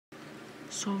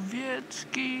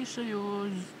Sovietski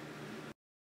Soyuz.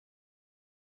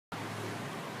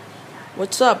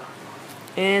 What's up?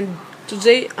 And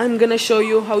today I'm gonna show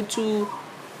you how to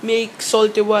make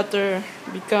salty water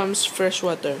becomes fresh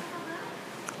water.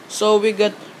 So we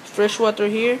got fresh water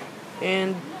here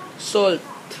and salt.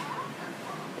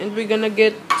 And we're gonna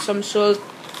get some salt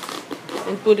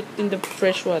and put it in the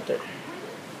fresh water.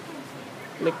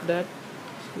 Like that.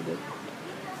 See that?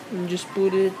 And just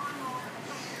put it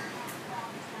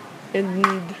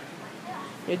and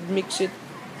mix it.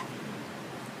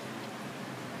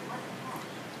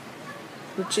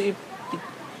 Let's see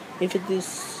if it is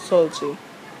salty.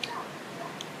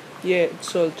 Yeah, it's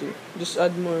salty. Just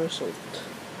add more salt.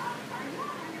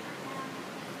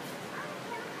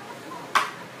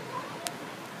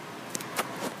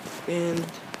 And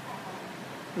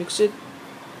mix it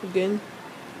again.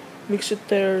 Mix it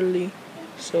thoroughly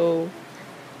so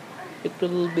it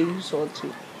will be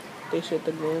salty. Taste it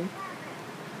again.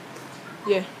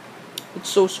 Yeah, it's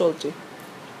so salty.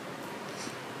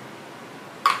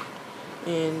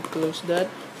 And close that.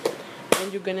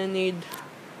 And you're gonna need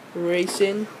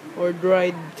raisin or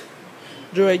dried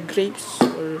grapes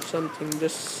or something.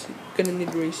 Just gonna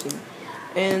need raisin.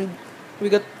 And we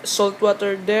got salt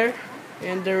water there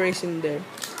and the raisin there.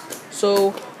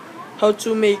 So how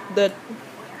to make that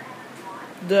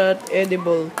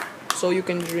edible so you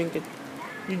can drink it?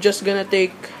 You're just gonna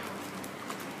take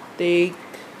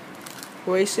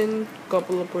raisin,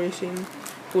 couple of raisin,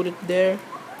 put it there,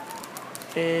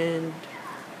 and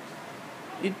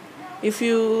if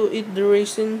you eat the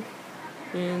raisin,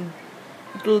 and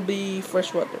it will be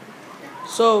fresh water.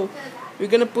 So we're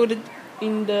gonna put it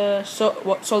in the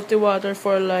salty water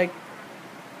for like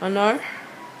an hour,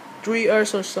 3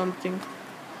 hours or something,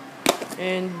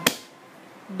 and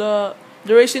the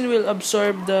raisin will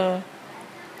absorb the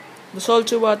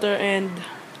salty water and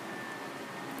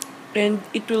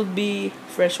it will be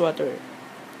fresh water.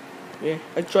 Yeah,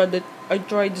 I tried it. I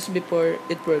tried this before.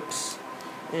 It works.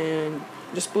 And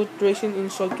just put raisin in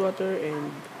salt water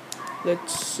and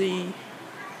let's see.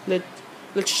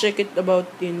 Let's check it about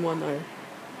in 1 hour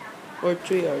or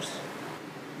 3 hours.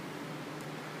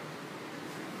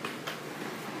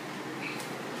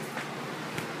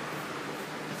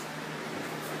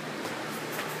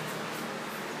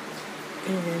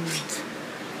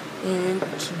 And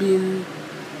it's been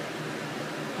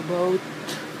about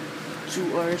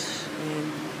 2 hours and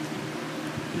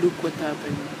look what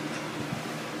happened.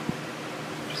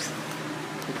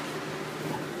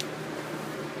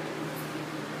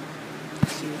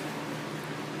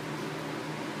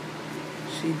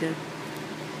 See that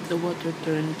the water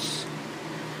turns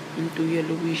into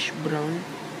yellowish brown,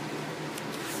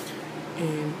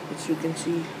 and as you can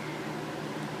see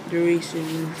the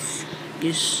raisins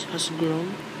has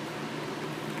grown.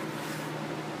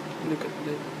 Look at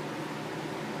that.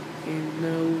 And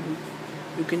now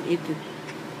you can eat it.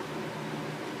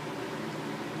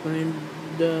 And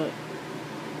the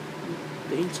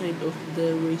inside of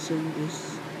the raisin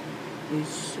is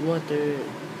water,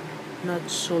 not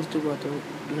salty water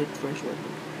like fresh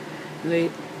water.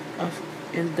 Like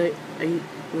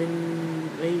when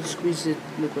I squeeze it,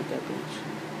 look what happens.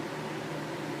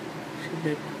 See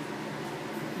that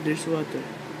there's water.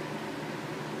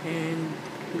 And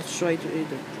let's try to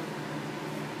eat it.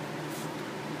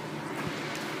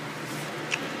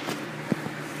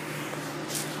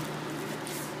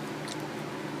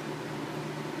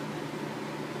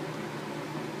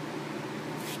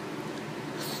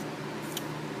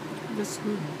 That's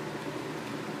good.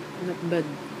 Not bad.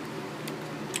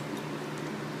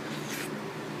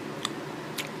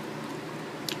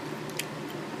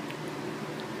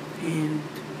 And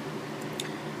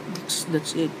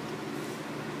that's it.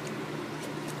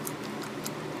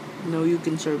 Now you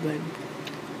can survive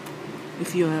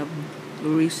if you have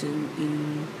raisin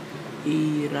in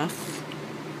a raft,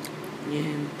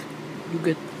 and you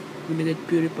gonna get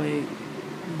purify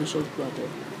the salt water.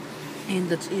 And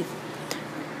that's it.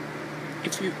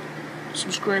 If you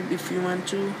subscribe if you want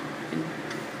to, and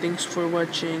thanks for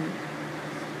watching.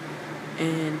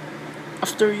 And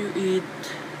after you eat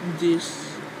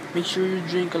this, make sure you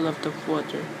drink a lot of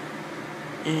water,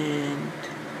 and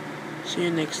see you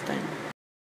next time.